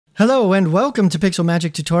Hello and welcome to Pixel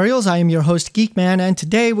Magic Tutorials. I am your host Geekman, and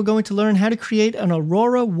today we're going to learn how to create an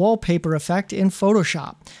Aurora wallpaper effect in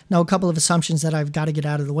Photoshop. Now, a couple of assumptions that I've got to get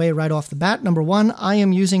out of the way right off the bat. Number one, I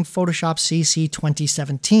am using Photoshop CC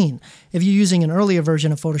 2017. If you're using an earlier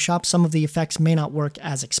version of Photoshop, some of the effects may not work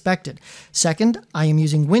as expected. Second, I am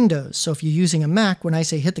using Windows. So if you're using a Mac, when I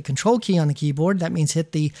say hit the Control key on the keyboard, that means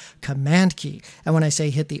hit the Command key. And when I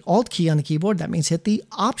say hit the Alt key on the keyboard, that means hit the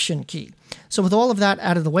Option key. So with all of that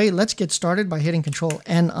out of the way, let's get started by hitting Control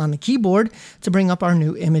N on the keyboard to bring up our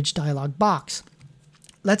new image dialog box.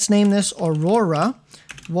 Let's name this Aurora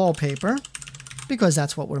Wallpaper because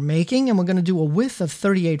that's what we're making, and we're going to do a width of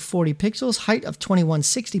 3840 pixels, height of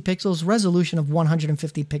 2160 pixels, resolution of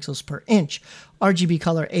 150 pixels per inch, RGB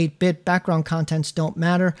color 8-bit, background contents don't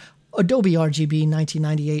matter, Adobe RGB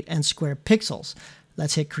 1998, and square pixels.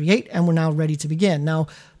 Let's hit Create, and we're now ready to begin. Now,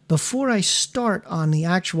 before I start on the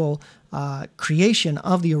actual creation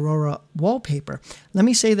of the Aurora wallpaper, let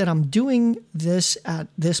me say that I'm doing this at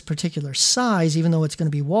this particular size, even though it's going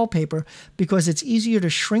to be wallpaper, because it's easier to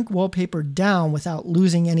shrink wallpaper down without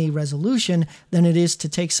losing any resolution than it is to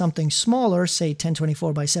take something smaller, say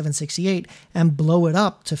 1024 by 768, and blow it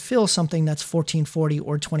up to fill something that's 1440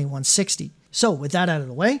 or 2160. So with that out of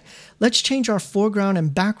the way, let's change our foreground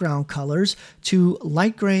and background colors to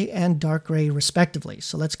light gray and dark gray respectively.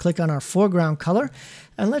 So let's click on our foreground color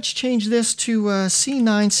and let's change this to C9,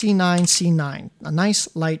 C9, C9, a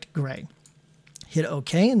nice light gray. Hit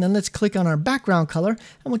OK, and then let's click on our background color and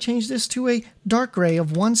we'll change this to a dark gray of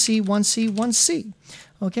 1C, 1C, 1C.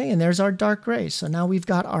 Okay, and there's our dark gray. So now we've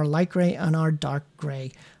got our light gray and our dark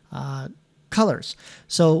gray colors.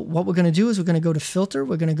 So what we're going to do is we're going to go to Filter,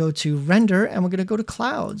 we're going to go to Render, and we're going to go to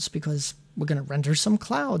Clouds because we're going to render some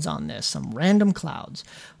clouds on this, some random clouds.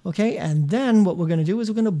 Okay, and then what we're going to do is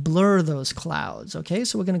we're going to blur those clouds. Okay,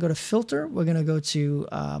 so we're going to go to Filter, we're going to go to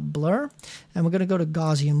Blur, and we're going to go to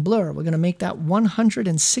Gaussian Blur. We're going to make that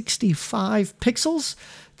 165 pixels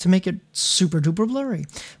to make it super duper blurry.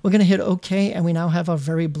 We're going to hit OK, and we now have a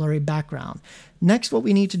very blurry background. Next, what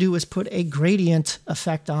we need to do is put a gradient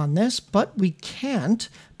effect on this, but we can't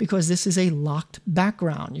because this is a locked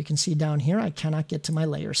background. You can see down here, I cannot get to my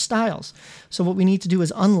layer styles. So what we need to do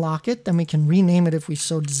is unlock it, then we can rename it if we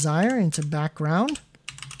so desire into background.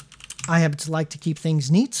 I happen to like to keep things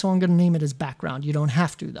neat, so I'm going to name it as background. You don't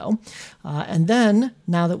have to, though. And then,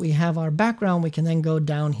 now that we have our background, we can then go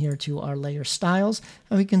down here to our layer styles,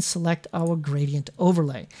 and we can select our gradient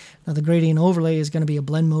overlay. Now, the gradient overlay is going to be a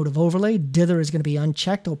blend mode of overlay. Dither is going to be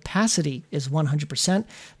unchecked. Opacity is 100%.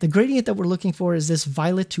 The gradient that we're looking for is this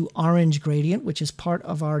violet to orange gradient, which is part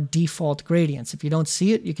of our default gradients. If you don't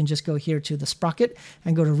see it, you can just go here to the sprocket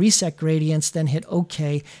and go to Reset Gradients, then hit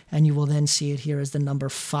OK, and you will then see it here as the number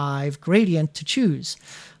 5 gradient to choose.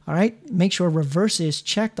 All right, make sure reverse is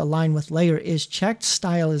checked, align with layer is checked,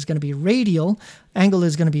 style is going to be radial, angle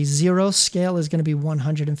is going to be 0, scale is going to be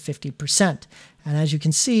 150%. And as you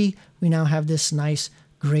can see, we now have this nice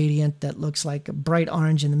gradient that looks like a bright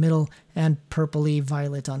orange in the middle and purpley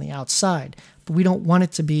violet on the outside. But we don't want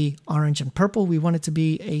it to be orange and purple. We want it to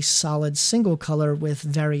be a solid single color with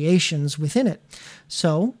variations within it.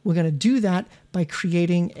 So we're going to do that by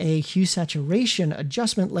creating a hue saturation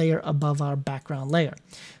adjustment layer above our background layer.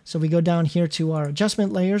 So we go down here to our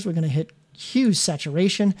adjustment layers. We're going to hit hue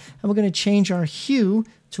saturation, and we're going to change our hue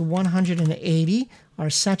to 180. Our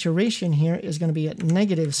saturation here is going to be at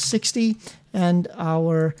 -60, and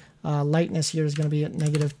our lightness here is going to be at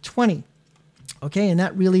 -20. Okay, and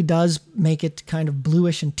that really does make it kind of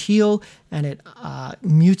bluish and teal, and it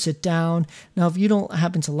mutes it down. Now, if you don't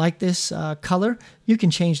happen to like this color, you can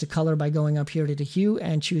change the color by going up here to the hue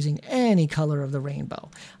and choosing any color of the rainbow.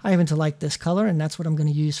 I happen to like this color, and that's what I'm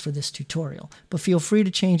going to use for this tutorial. But feel free to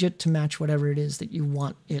change it to match whatever it is that you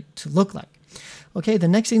want it to look like. Okay, the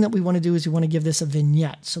next thing that we want to do is we want to give this a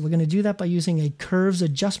vignette. So we're going to do that by using a curves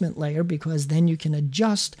adjustment layer, because then you can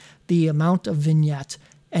adjust the amount of vignette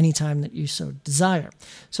anytime that you so desire.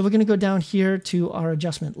 So we're going to go down here to our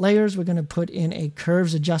adjustment layers. We're going to put in a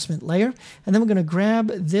curves adjustment layer, and then we're going to grab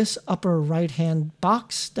this upper right hand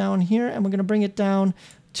box down here, and we're going to bring it down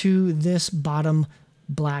to this bottom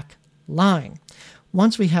black line.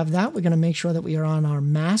 Once we have that, we're going to make sure that we are on our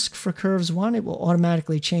mask for curves 1. It will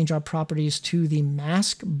automatically change our properties to the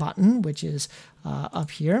mask button, which is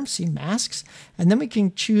up here. See masks. And then we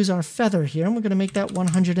can choose our feather here, and we're going to make that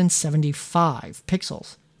 175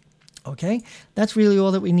 pixels. Okay, that's really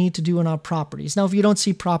all that we need to do in our properties. Now, if you don't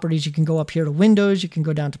see properties, you can go up here to Windows, you can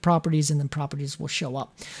go down to properties, and then properties will show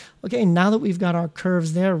up. Okay, now that we've got our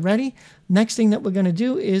curves there ready, next thing that we're going to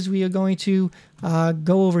do is we are going to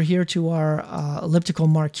go over here to our Elliptical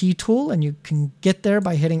Marquee tool, and you can get there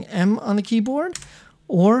by hitting M on the keyboard,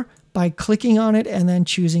 or by clicking on it and then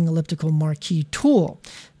choosing Elliptical Marquee tool.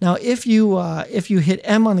 Now, if you hit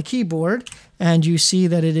M on the keyboard and you see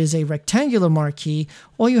that it is a rectangular marquee,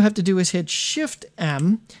 all you have to do is hit Shift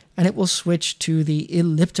M and it will switch to the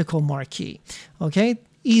elliptical marquee. Okay,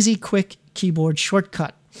 easy, quick keyboard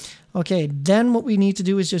shortcut. Okay, then what we need to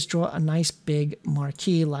do is just draw a nice big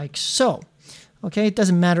marquee like so. Okay, it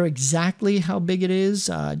doesn't matter exactly how big it is,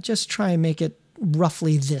 just try and make it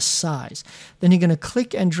roughly this size. Then you're going to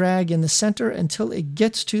click and drag in the center until it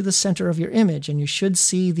gets to the center of your image, and you should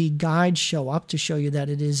see the guide show up to show you that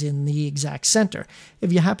it is in the exact center.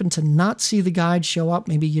 If you happen to not see the guide show up,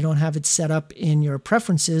 maybe you don't have it set up in your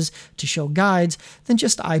preferences to show guides, then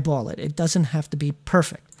just eyeball it. It doesn't have to be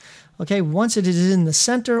perfect. Okay, once it is in the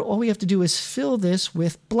center, all we have to do is fill this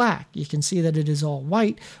with black. You can see that it is all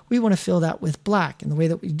white. We want to fill that with black, and the way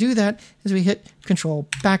that we do that is we hit Control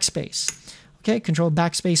Backspace. Okay, Control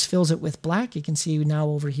Backspace fills it with black. You can see now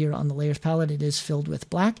over here on the Layers palette, it is filled with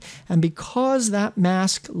black. And because that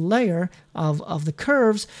mask layer of the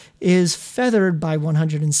curves is feathered by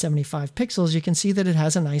 175 pixels, you can see that it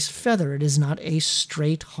has a nice feather. It is not a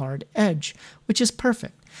straight, hard edge, which is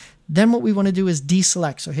perfect. Then what we want to do is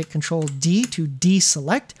deselect. So hit Control D to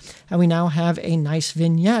deselect, and we now have a nice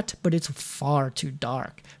vignette, but it's far too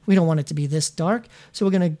dark. We don't want it to be this dark, so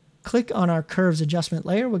we're going to click on our curves adjustment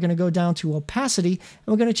layer. We're going to go down to opacity, and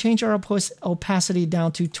we're going to change our opacity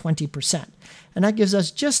down to 20%. And that gives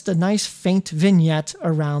us just a nice faint vignette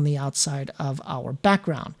around the outside of our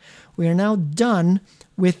background. We are now done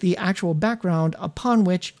with the actual background upon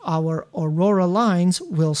which our Aurora lines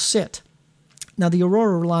will sit. Now, the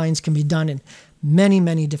Aurora lines can be done in many,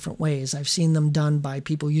 many different ways. I've seen them done by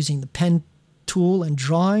people using the pen tool and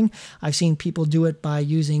drawing. I've seen people do it by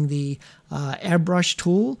using the airbrush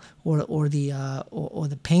tool or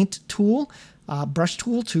the paint tool, brush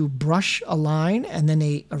tool, to brush a line and then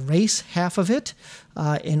they erase half of it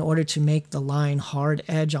in order to make the line hard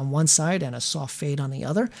edge on one side and a soft fade on the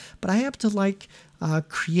other. But I happen to like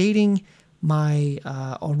creating my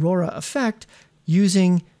Aurora effect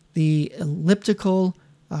using the elliptical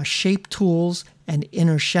shape tools and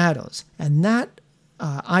inner shadows, and that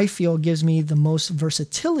I feel gives me the most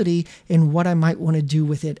versatility in what I might want to do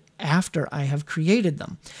with it after I have created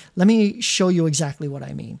them. Let me show you exactly what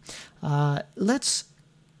I mean. Let's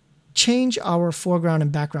change our foreground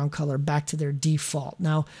and background color back to their default.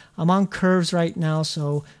 Now, I'm on curves right now,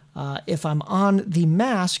 so if I'm on the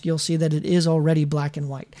mask, you'll see that it is already black and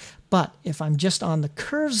white. But if I'm just on the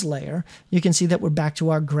curves layer, you can see that we're back to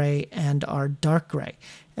our gray and our dark gray.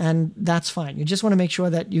 And that's fine. You just want to make sure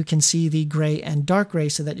that you can see the gray and dark gray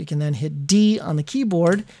so that you can then hit D on the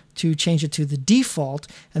keyboard to change it to the default.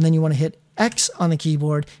 And then you want to hit X on the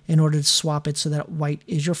keyboard in order to swap it so that white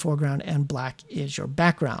is your foreground and black is your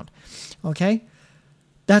background. Okay?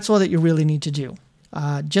 That's all that you really need to do.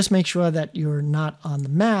 Just make sure that you're not on the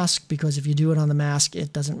mask, because if you do it on the mask,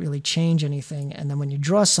 it doesn't really change anything. And then when you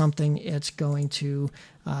draw something, it's going to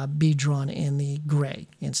be drawn in the gray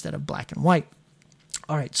instead of black and white.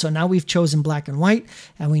 All right, so now we've chosen black and white,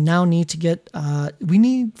 and we now need to get, we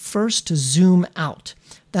need first to zoom out.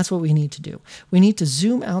 That's what we need to do. We need to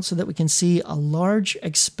zoom out so that we can see a large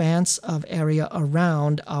expanse of area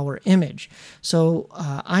around our image. So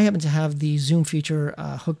I happen to have the zoom feature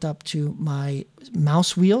hooked up to my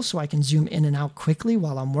mouse wheel so I can zoom in and out quickly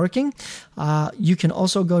while I'm working. You can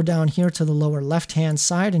also go down here to the lower left-hand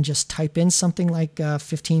side and just type in something like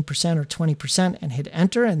 15% or 20% and hit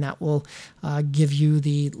enter, and that will give you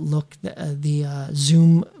the look, the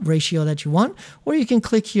zoom ratio that you want. Or you can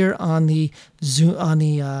click here on the zoom, on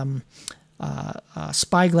the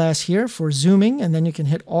spyglass here for zooming, and then you can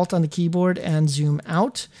hit Alt on the keyboard and zoom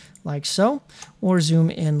out like so, or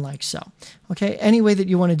zoom in like so. Okay, any way that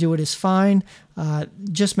you want to do it is fine.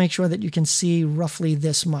 Just make sure that you can see roughly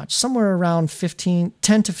this much. Somewhere around 10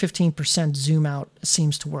 to 15% zoom out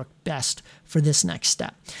seems to work best for this next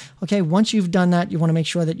step. Okay, once you've done that, you want to make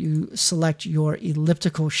sure that you select your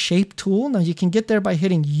elliptical shape tool. Now you can get there by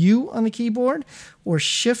hitting U on the keyboard, or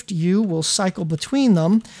Shift U will cycle between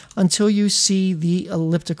them until you see the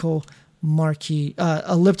elliptical marquee,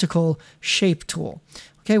 elliptical shape tool.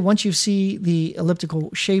 Okay, once you see the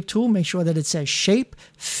elliptical shape tool, make sure that it says shape,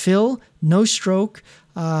 fill, no stroke,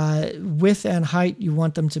 Width and height, you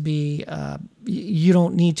want them to be, you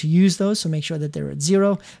don't need to use those, so make sure that they're at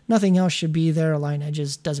 0. Nothing else should be there. Align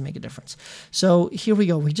edges, doesn't make a difference. So here we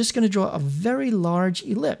go. We're just going to draw a very large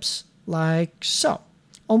ellipse, like so.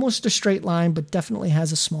 Almost a straight line, but definitely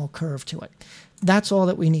has a small curve to it. That's all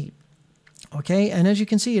that we need. Okay, and as you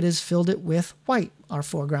can see, it has filled it with white, our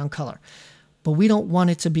foreground color. But we don't want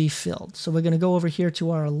it to be filled. So we're going to go over here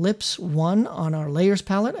to our ellipse 1 on our layers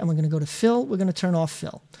palette, and we're going to go to fill. We're going to turn off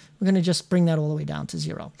fill. We're going to just bring that all the way down to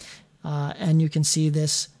 0. And you can see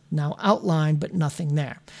this now outlined, but nothing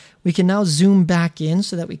there. We can now zoom back in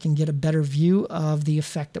so that we can get a better view of the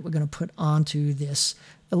effect that we're going to put onto this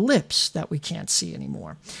ellipse that we can't see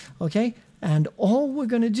anymore. Okay, and all we're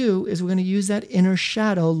going to do is we're going to use that inner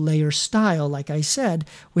shadow layer style, like I said,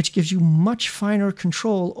 which gives you much finer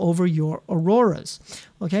control over your auroras.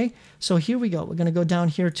 Okay, so here we go. We're going to go down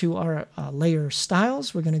here to our layer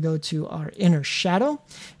styles. We're going to go to our inner shadow,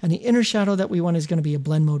 and the inner shadow that we want is going to be a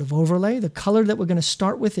blend mode of overlay. The color that we're going to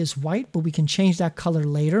start with is white, but we can change that color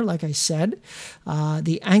later, like I said.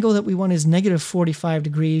 The angle that we want is -45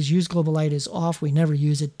 degrees. Use global light is off. We never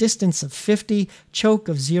use it. Distance of 50, choke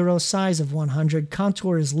of 0, size of 100.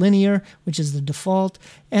 Contour is linear, which is the default.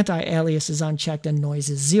 Anti-alias is unchecked, and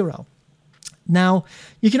noise is 0. Now,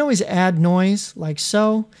 you can always add noise like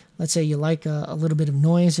so. Let's say you like a little bit of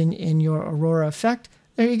noise in your Aurora effect.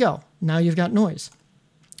 There you go. Now you've got noise.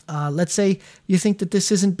 Let's say you think that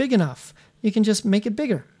this isn't big enough. You can just make it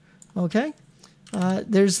bigger. Okay?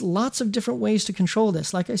 There's lots of different ways to control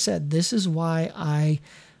this. Like I said, this is why I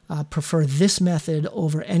prefer this method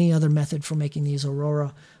over any other method for making these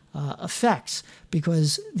Aurora effects,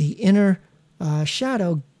 because the inner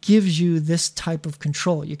shadow gives you this type of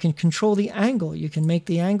control. You can control the angle. You can make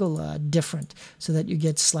the angle different so that you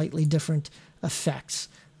get slightly different effects.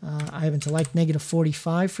 I happen to like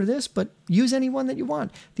 -45 for this, but use any one that you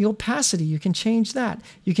want. The opacity, you can change that.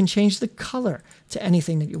 You can change the color to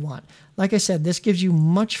anything that you want. Like I said, this gives you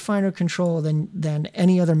much finer control than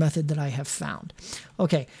any other method that I have found.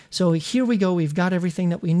 Okay, so here we go. We've got everything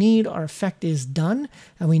that we need. Our effect is done,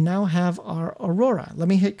 and we now have our Aurora. Let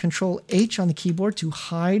me hit Control-H on the keyboard to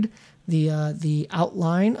hide the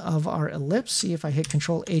outline of our ellipse. See, if I hit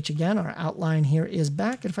Control-H again, our outline here is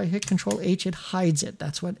back. If I hit Control-H, it hides it.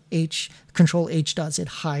 That's what Control-H does. It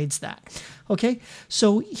hides that. Okay,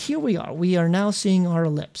 so here we are. We are now seeing our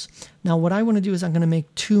ellipse. Now, what I want to do is I'm going to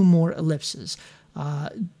make 2 more ellipses.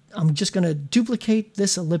 I'm just going to duplicate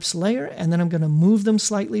this ellipse layer, and then I'm going to move them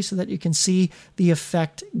slightly so that you can see the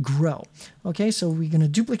effect grow. Okay, so we're going to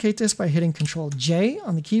duplicate this by hitting Control-J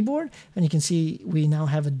on the keyboard, and you can see we now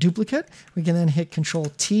have a duplicate. We can then hit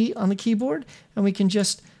Control-T on the keyboard, and we can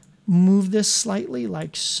just move this slightly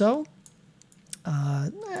like so.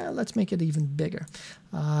 Let's make it even bigger.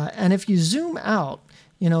 And if you zoom out,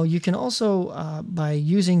 you know, you can also, by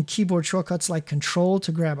using keyboard shortcuts like Control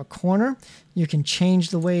to grab a corner, you can change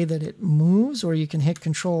the way that it moves, or you can hit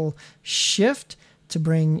Control-Shift to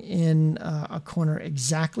bring in a corner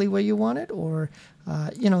exactly where you want it, or,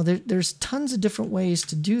 you know, there's tons of different ways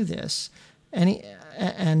to do this,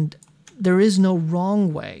 and there is no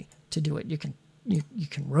wrong way to do it. You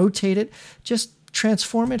can rotate it, just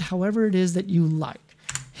transform it however it is that you like.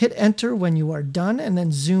 Hit Enter when you are done, and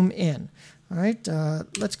then zoom in. All right,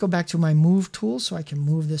 let's go back to my move tool so I can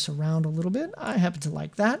move this around a little bit. I happen to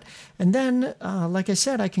like that. And then, like I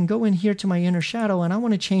said, I can go in here to my inner shadow, and I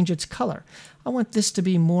want to change its color. I want this to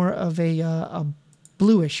be more of a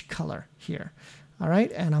bluish color here. All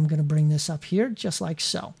right, and I'm going to bring this up here just like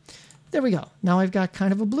so. There we go. Now I've got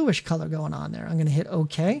kind of a bluish color going on there. I'm going to hit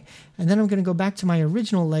OK, and then I'm going to go back to my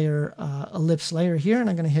original layer, ellipse layer here, and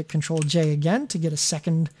I'm going to hit Control-J again to get a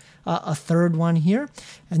third one here.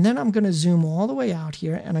 And then I'm going to zoom all the way out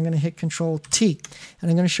here, and I'm going to hit Control-T.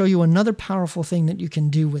 And I'm going to show you another powerful thing that you can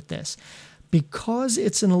do with this. Because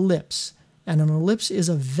it's an ellipse, and an ellipse is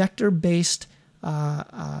a vector-based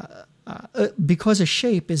because a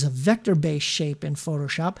shape is a vector-based shape in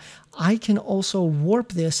Photoshop, I can also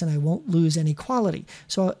warp this and I won't lose any quality.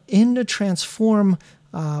 So in the transform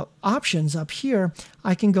options up here,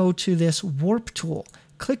 I can go to this warp tool.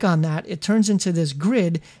 Click on that, it turns into this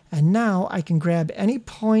grid, and now I can grab any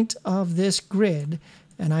point of this grid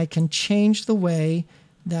and I can change the way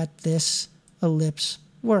that this ellipse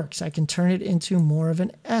works. I can turn it into more of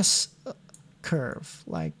an S curve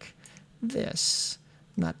like this.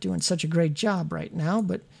 I'm not doing such a great job right now,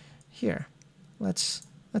 but here, let's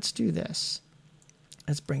do this.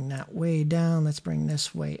 Let's bring that way down. Let's bring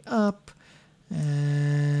this way up,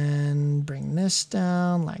 and bring this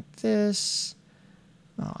down like this.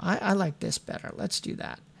 Oh, I like this better. Let's do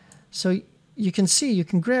that. So you can see you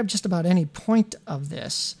can grab just about any point of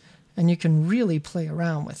this and you can really play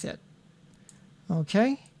around with it.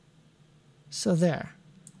 Okay, so there.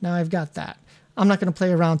 Now I've got that. I'm not going to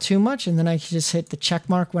play around too much, and then I can just hit the check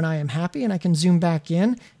mark when I am happy, and I can zoom back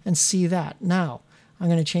in and see that. Now, I'm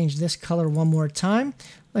going to change this color one more time.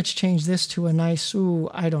 Let's change this to a nice,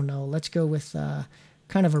 I don't know, let's go with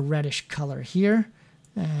kind of a reddish color here,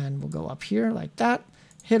 and we'll go up here like that.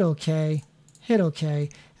 Hit OK, hit OK,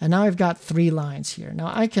 and now I've got 3 lines here.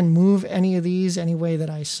 Now, I can move any of these any way that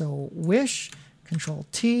I so wish. Control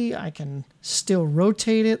T, I can still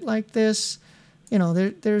rotate it like this. You know,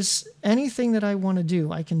 there's anything that I want to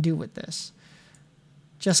do, I can do with this.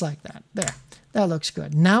 Just like that. There. That looks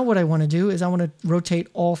good. Now what I want to do is I want to rotate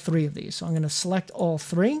all 3 of these. So I'm going to select all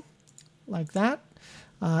 3 like that.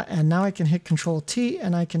 And now I can hit Control T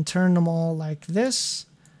and I can turn them all like this.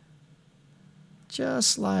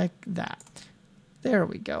 Just like that. There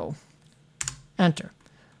we go. Enter.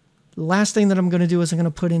 The last thing that I'm going to do is I'm going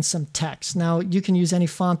to put in some text. Now you can use any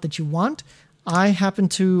font that you want. I happen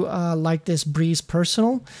to like this Breeze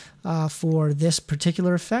Personal for this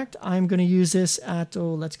particular effect. I'm going to use this at,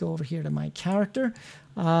 let's go over here to my character.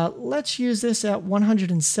 Let's use this at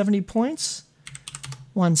 170 points.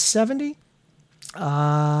 170.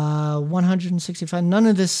 165. None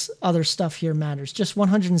of this other stuff here matters. Just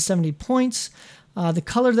 170 points. The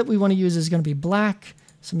color that we want to use is going to be black.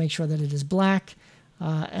 So make sure that it is black.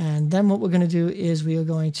 And then what we're going to do is we are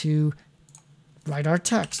going to write our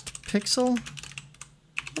text. Pixel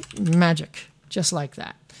magic, just like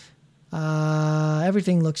that.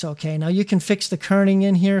 Everything looks okay. Now you can fix the kerning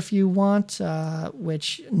in here if you want,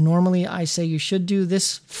 which normally I say you should do.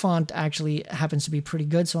 This font actually happens to be pretty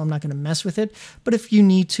good, so I'm not going to mess with it. But if you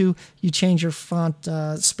need to, you change your font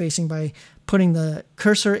spacing by putting the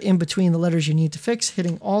cursor in between the letters you need to fix,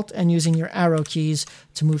 hitting Alt, and using your arrow keys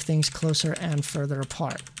to move things closer and further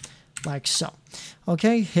apart, like so.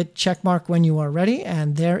 Okay, hit check mark when you are ready,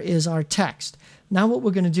 and there is our text. Now what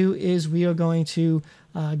we're going to do is we are going to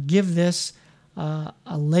give this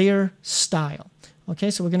a layer style.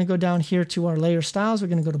 Okay, so we're going to go down here to our layer styles. We're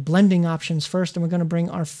going to go to blending options first, and we're going to bring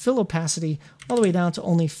our fill opacity all the way down to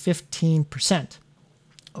only 15%.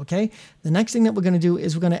 Okay, the next thing that we're going to do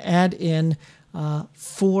is we're going to add in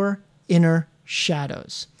 4 inner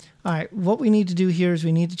shadows. All right, what we need to do here is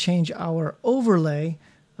we need to change our overlay,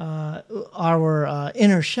 our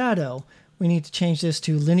inner shadow. We need to change this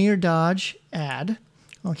to linear dodge add.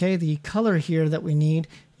 Okay, the color here that we need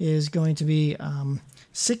is going to be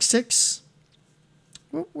 66.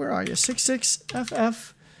 Where are you?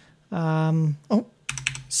 66FF.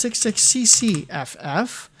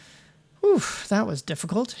 66CCFF. Whew, that was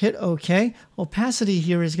difficult. Hit OK. Opacity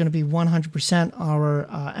here is going to be 100%. Our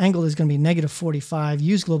angle is going to be -45.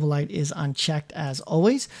 Use global light is unchecked as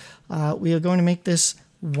always. We are going to make this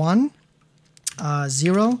 1,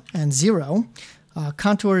 0, and 0.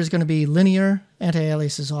 Contour is going to be linear.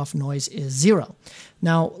 Anti-alias is off. Noise is 0.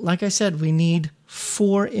 Now, like I said, we need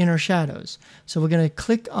 4 inner shadows. So we're going to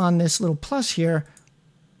click on this little plus here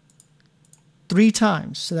 3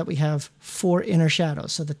 times so that we have 4 inner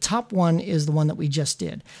shadows. So the top one is the one that we just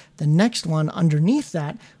did. The next one underneath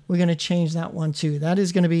that, we're going to change that one too. That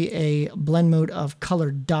is going to be a blend mode of color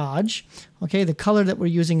dodge. Okay, the color that we're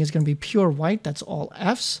using is going to be pure white. That's all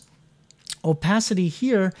Fs. Opacity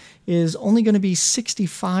here is only going to be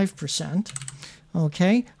 65%.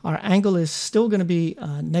 Okay, our angle is still going to be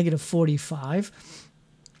 -45.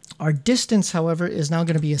 Our distance, however, is now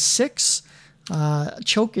going to be a 6.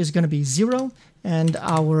 Choke is going to be 0, and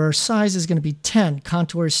our size is going to be 10.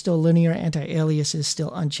 Contour is still linear, anti-alias is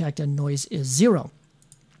still unchecked, and noise is 0.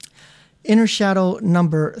 Inner shadow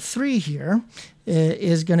number 3 here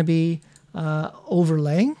is going to be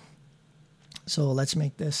overlay. So let's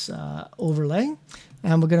make this overlay,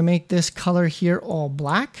 and we're going to make this color here all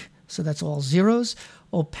black. So that's all zeros.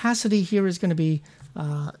 Opacity here is going to be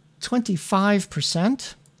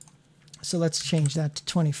 25%. So let's change that to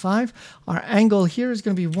 25. Our angle here is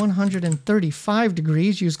going to be 135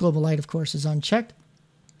 degrees. Use global light, of course, is unchecked.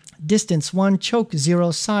 Distance 1, choke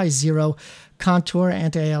 0, size 0, contour,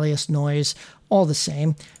 anti-alias, noise, all the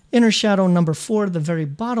same. Inner shadow number 4, the very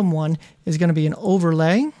bottom one, is going to be an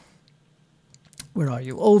overlay. Where are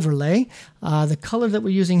you? Overlay. The color that we're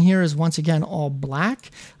using here is once again all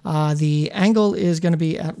black. The angle is going to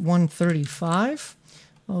be at 135.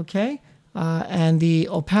 Okay. And the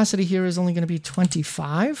opacity here is only going to be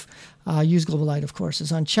 25. Use global light, of course,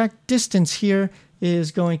 is unchecked. Distance here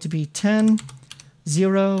is going to be 10,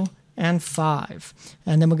 0, and 5.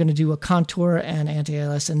 And then we're going to do a contour, and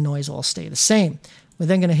anti-alias and noise all stay the same. We're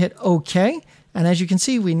then going to hit OK. And as you can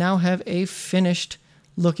see, we now have a finished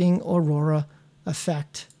looking Aurora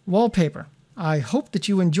effect wallpaper. I hope that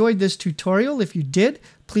you enjoyed this tutorial. If you did,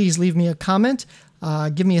 please leave me a comment,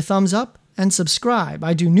 give me a thumbs up, and subscribe.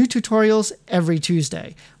 I do new tutorials every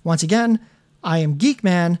Tuesday. Once again, I am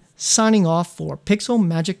Geekman, signing off for Pixel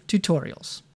Magic Tutorials.